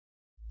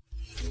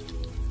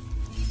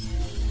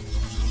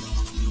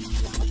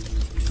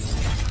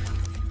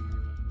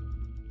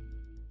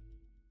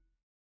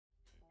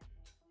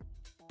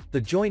The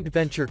joint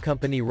venture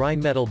company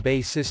Rheinmetall BAE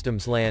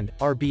Systems Land,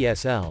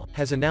 RBSL,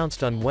 has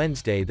announced on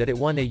Wednesday that it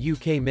won a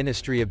UK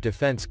Ministry of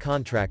Defence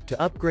contract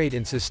to upgrade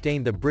and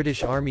sustain the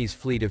British Army's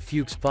fleet of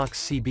Fuchs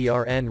Fox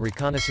CBRN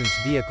reconnaissance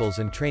vehicles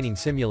and training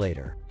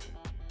simulator.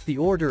 The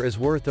order is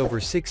worth over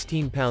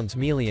 £16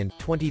 miilion,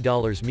 $20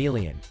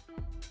 miilion.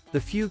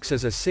 The Fuchs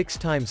is a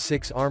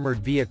 6x6 armoured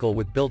vehicle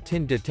with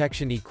built-in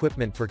detection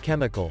equipment for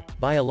chemical,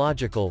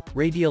 biological,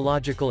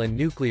 radiological and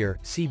nuclear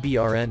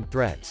 (CBRN)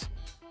 threats.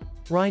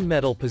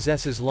 Rheinmetall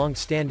possesses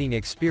long-standing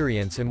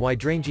experience and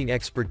wide-ranging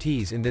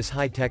expertise in this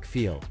high-tech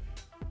field.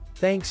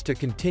 Thanks to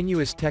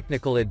continuous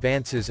technical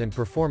advances and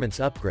performance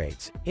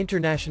upgrades,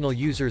 international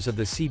users of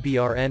the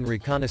CBRN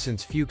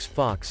reconnaissance Fuchs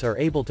Fox are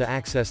able to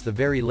access the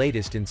very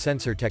latest in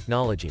sensor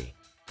technology.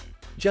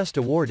 Just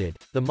awarded,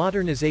 the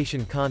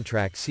modernization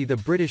contracts see the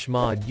British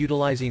MOD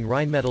utilizing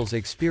Rheinmetall's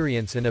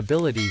experience and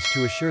abilities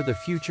to assure the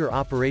future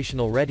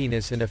operational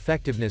readiness and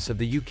effectiveness of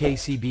the UK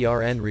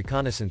CBRN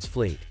reconnaissance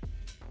fleet.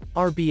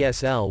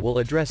 RBSL will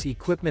address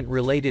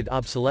equipment-related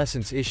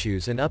obsolescence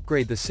issues and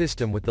upgrade the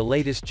system with the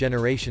latest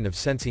generation of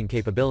sensing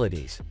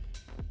capabilities.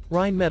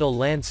 Rheinmetall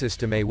Land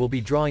System A will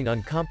be drawing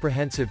on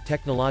comprehensive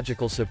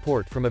technological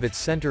support from its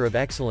Center of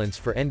Excellence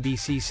for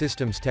NBC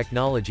Systems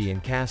Technology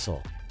in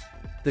Kassel.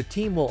 The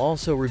team will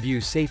also review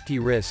safety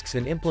risks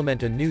and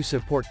implement a new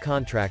support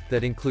contract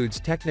that includes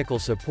technical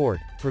support,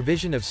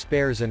 provision of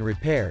spares and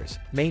repairs,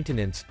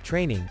 maintenance,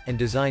 training, and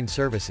design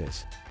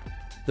services.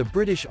 The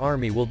British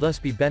Army will thus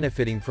be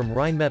benefiting from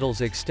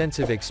Rheinmetall's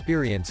extensive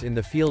experience in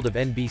the field of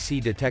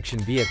NBC detection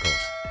vehicles.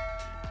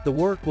 The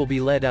work will be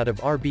led out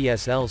of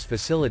RBSL's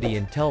facility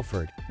in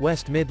Telford,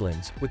 West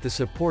Midlands, with the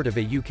support of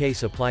a UK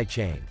supply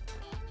chain.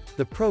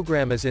 The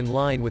program is in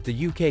line with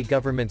the UK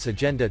government's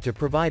agenda to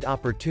provide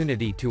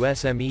opportunity to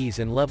SMEs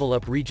and level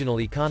up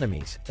regional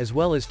economies, as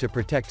well as to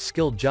protect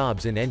skilled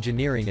jobs in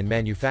engineering and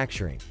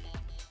manufacturing.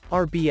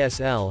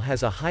 RBSL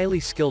has a highly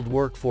skilled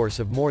workforce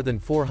of more than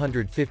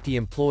 450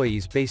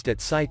 employees based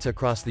at sites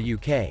across the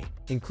UK,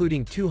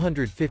 including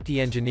 250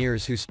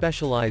 engineers who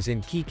specialise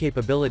in key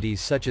capabilities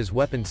such as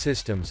weapon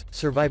systems,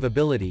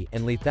 survivability,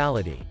 and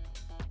lethality.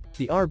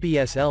 The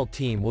RBSL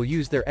team will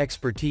use their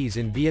expertise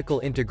in vehicle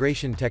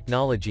integration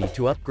technology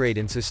to upgrade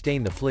and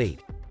sustain the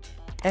fleet.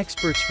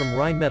 Experts from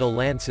Rheinmetall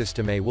Land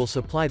System A will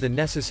supply the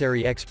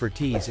necessary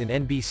expertise in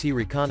NBC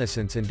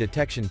reconnaissance and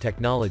detection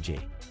technology.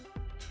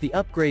 The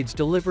upgrades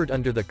delivered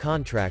under the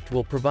contract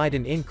will provide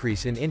an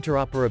increase in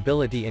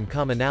interoperability and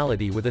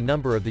commonality with a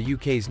number of the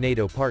UK's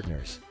NATO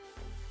partners.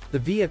 The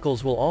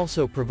vehicles will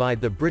also provide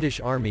the British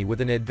Army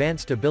with an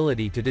advanced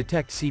ability to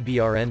detect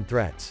CBRN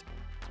threats.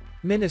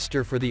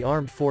 Minister for the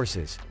Armed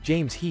Forces,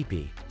 James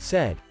Heapy,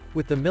 said,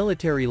 "With the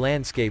military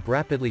landscape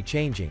rapidly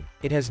changing,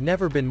 it has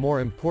never been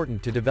more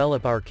important to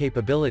develop our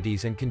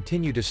capabilities and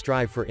continue to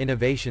strive for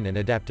innovation and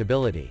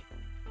adaptability.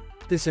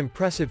 This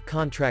impressive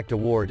contract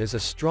award is a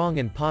strong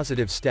and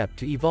positive step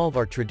to evolve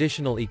our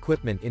traditional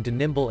equipment into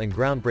nimble and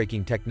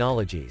groundbreaking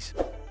technologies."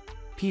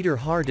 Peter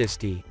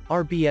Hardisty,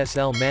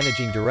 RBSL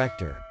Managing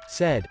Director,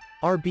 said,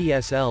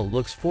 "RBSL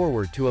looks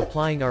forward to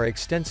applying our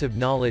extensive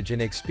knowledge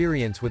and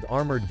experience with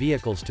armored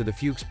vehicles to the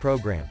Fuchs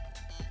program.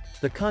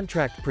 The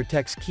contract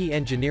protects key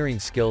engineering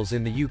skills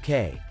in the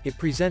UK, it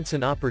presents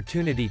an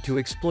opportunity to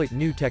exploit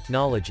new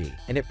technology,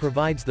 and it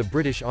provides the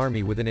British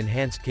Army with an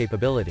enhanced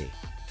capability.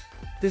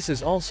 This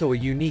is also a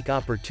unique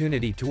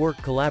opportunity to work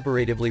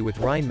collaboratively with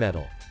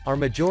Rheinmetall, our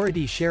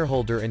majority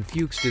shareholder and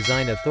Fuchs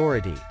Design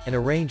Authority, and a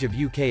range of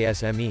UK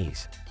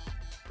SMEs."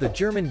 The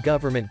German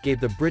government gave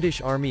the British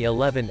Army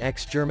 11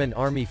 ex-German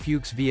Army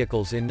Fuchs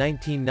vehicles in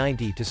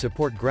 1990 to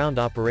support ground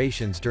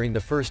operations during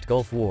the First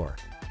Gulf War.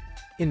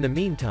 In the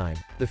meantime,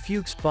 the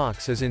Fuchs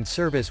Fox is in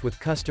service with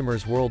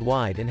customers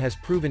worldwide and has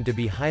proven to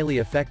be highly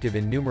effective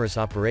in numerous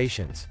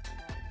operations.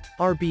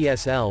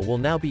 RBSL will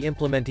now be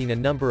implementing a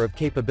number of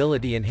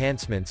capability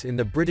enhancements in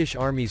the British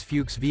Army's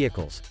Fuchs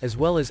vehicles, as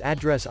well as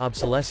address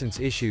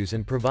obsolescence issues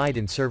and provide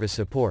in-service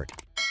support.